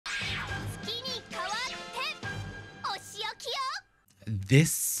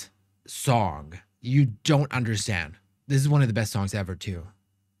this song, you don't understand. This is one of the best songs ever too.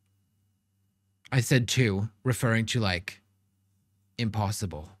 I said two, referring to like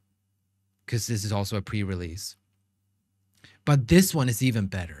Impossible, because this is also a pre-release. But this one is even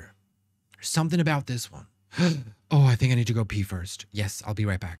better. There's something about this one. Oh, I think I need to go pee first. Yes, I'll be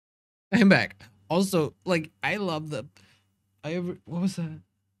right back. I'm back. Also, like, I love the... what was that?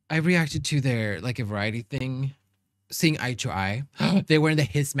 I reacted to their, like, a variety thing. Seeing Eye to Eye. They were in the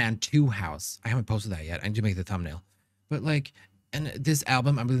Hitman 2 house. I haven't posted that yet. I need to make the thumbnail. But, like, and this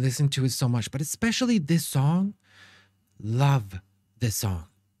album, I've been listening to it so much. But especially this song. Love this song.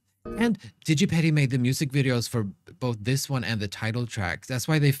 And Digipedi made the music videos for both this one and the title track. That's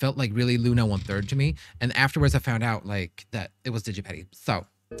why they felt like really Luna 1/3 to me. And afterwards I found out like that it was Digipedi. So,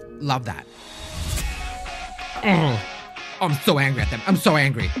 love that. Oh, I'm so angry at them. I'm so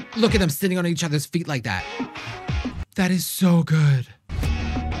angry. Look at them sitting on each other's feet like that. That is so good.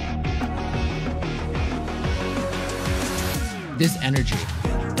 This energy.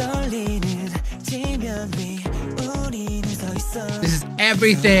 This is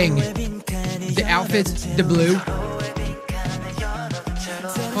everything. The outfits, the blue.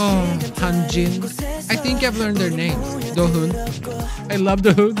 Oh, Hanjin. I think I've learned their names. Dohun. I love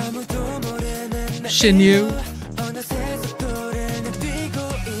Dohun. Shinyu.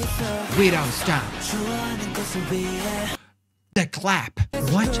 We don't stop. The clap.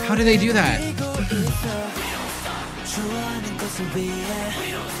 What? How do they do that?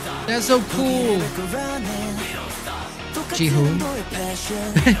 That's so cool. Jihoon.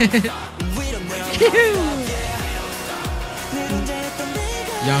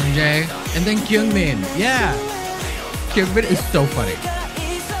 Youngjae. And then Kyungmin. Yeah. Kyungmin is so funny.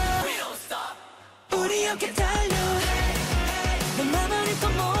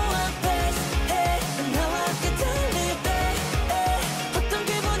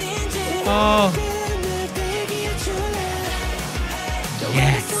 Oh.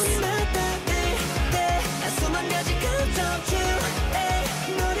 Yes.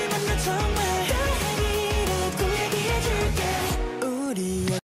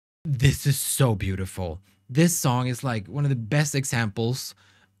 This is so beautiful. This song is like one of the best examples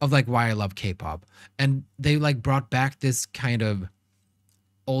of like why I love K-pop. And they like brought back this kind of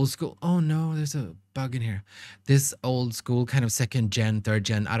old school. Oh no, there's a bug in here. This old school kind of second gen, third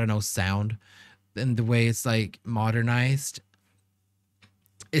gen, I don't know, sound. And the way it's like modernized.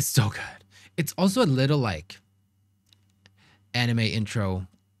 It's so good. It's also a little like anime intro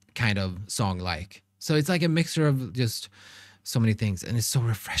kind of song like. So it's like a mixture of just so many things. And it's so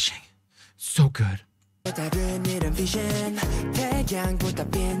refreshing. So good.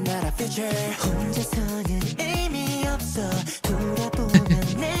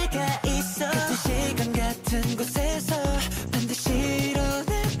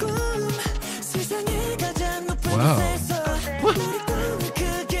 Wow.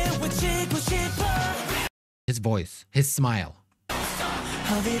 His voice, his smile.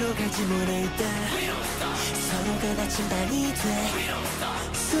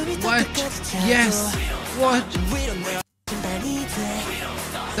 What? Yes. What?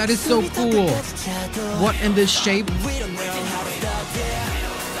 That is so cool. What in this shape?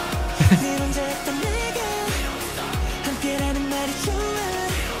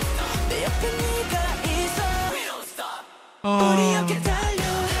 Oh.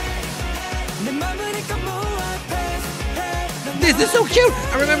 This is so cute.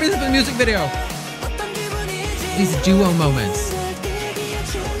 I remember this in the music video. These duo moments.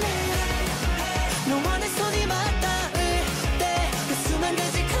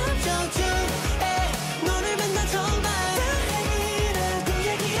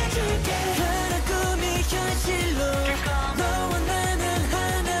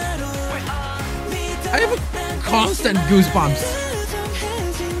 I have a constant goosebumps.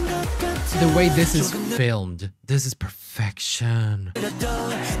 The way this is filmed, this is perfection.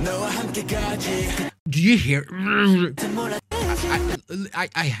 Do you hear?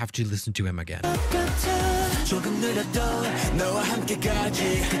 I have to listen to him again.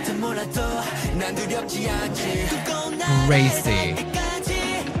 Crazy.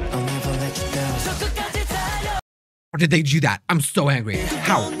 Or did they do that? I'm so angry.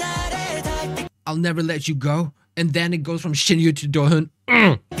 How? I'll never let you go. And then it goes from Shinyu to Dohun.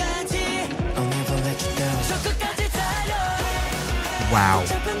 Wow.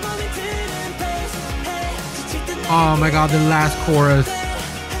 Oh my god, the last chorus.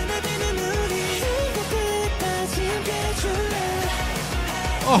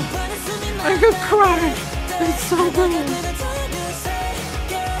 Oh, I could cry. It's so good.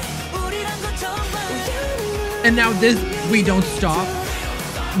 And now this, We Don't Stop.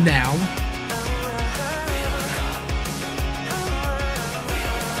 now.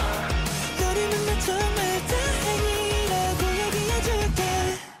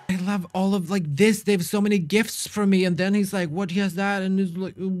 I love all of like this. They have so many gifts for me, and then he's like, "What? He has that," and he's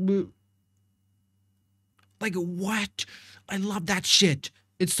like, what? I love that shit.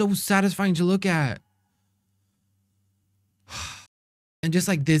 It's so satisfying to look at, and just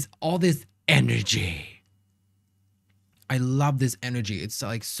like this, all this energy. I love this energy. It's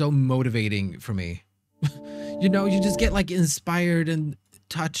like so motivating for me. You know, you just get like inspired and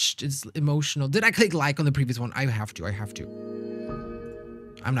touched. It's emotional. Did I click like on the previous one? I have to.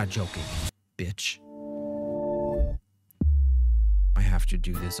 I'm not joking, bitch. I have to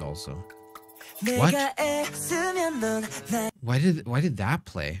do this also. What? Why did that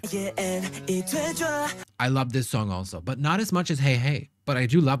play? I love this song also, but not as much as Hey Hey. But I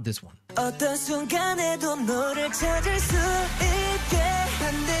do love this one.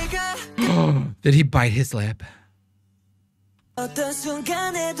 Did he bite his lip?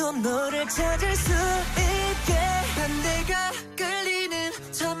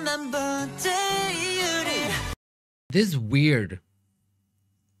 This weird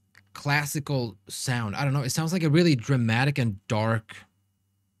classical sound. I don't know. It sounds like a really dramatic and dark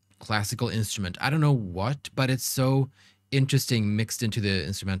classical instrument. I don't know what, but it's so interesting mixed into the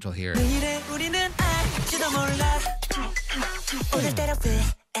instrumental here. And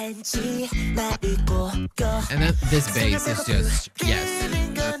then this bass is just,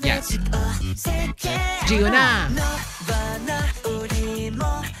 yes. Giona!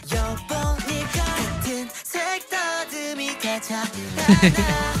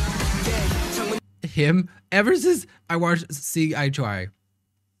 Him, ever since I watched See Eye to Eye,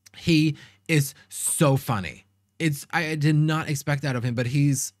 he is so funny. I did not expect that of him, but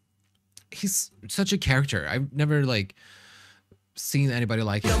he's such a character. I've never like seen anybody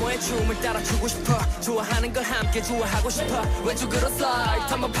like him.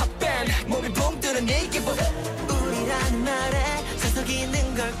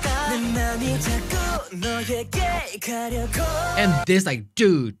 And this like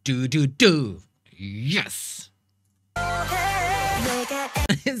do. Yes.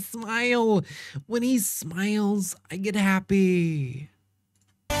 His smile. When he smiles, I get happy.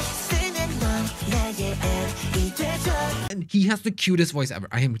 And he has the cutest voice ever.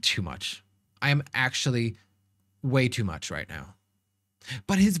 I am too much. I am actually way too much right now.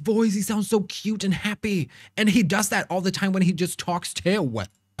 But his voice, he sounds so cute and happy. And he does that all the time when he just talks too.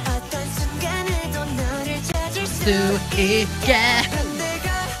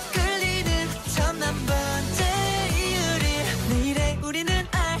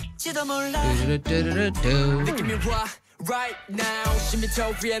 Right now,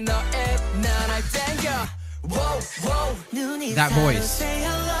 that voice.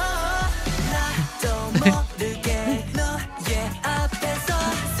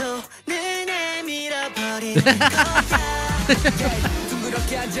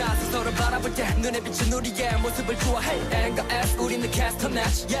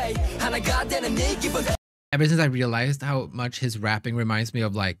 Ever since I realized how much his rapping reminds me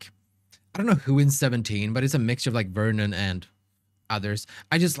of like, I don't know who in 17, but it's a mixture of like Vernon and others.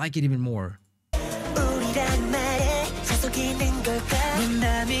 I just like it even more.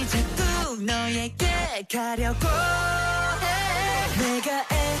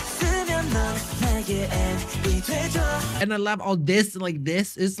 And I love all this, like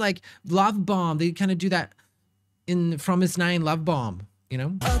this is like Love Bomb. They kind of do that in From His Nine Love Bomb, you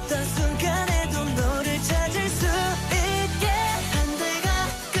know?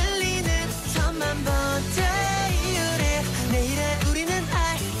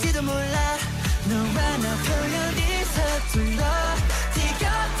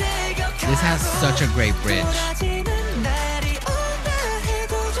 This has such a great bridge.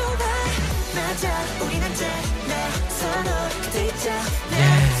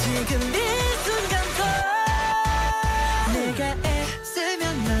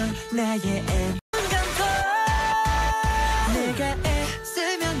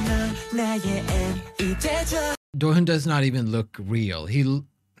 Dohan does not even look real.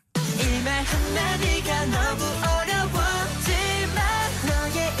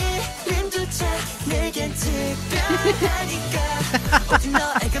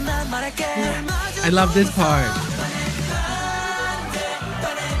 I love this part.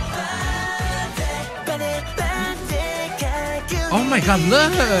 Oh my god,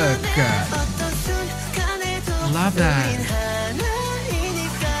 look! Love that.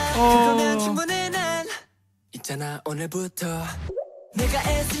 Oh.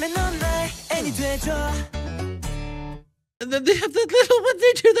 And then they have that little when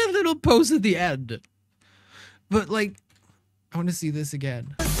they do that little pose at the end. But like, I want to see this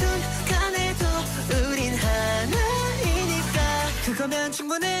again.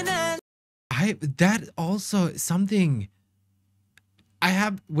 That also something I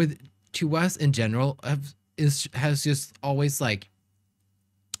have with To Tws in general has just always like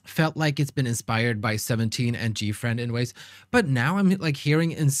felt like it's been inspired by 17 and G-Friend in ways, but now I'm like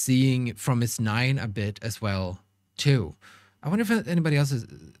hearing and seeing from Miss 9 a bit as well too. I wonder if anybody else has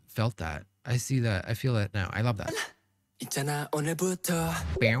felt that. I see that. I feel that now. I love that.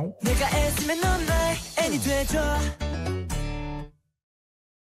 Bow.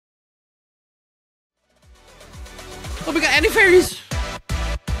 Oh, we got Annie Fairies.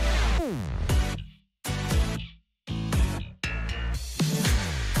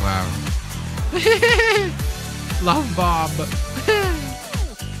 Wow. Love Bob.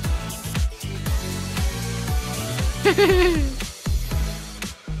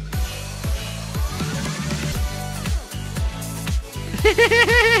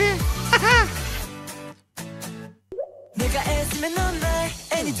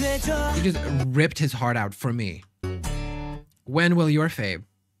 He just ripped his heart out for me. When will your fave?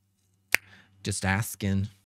 Just asking.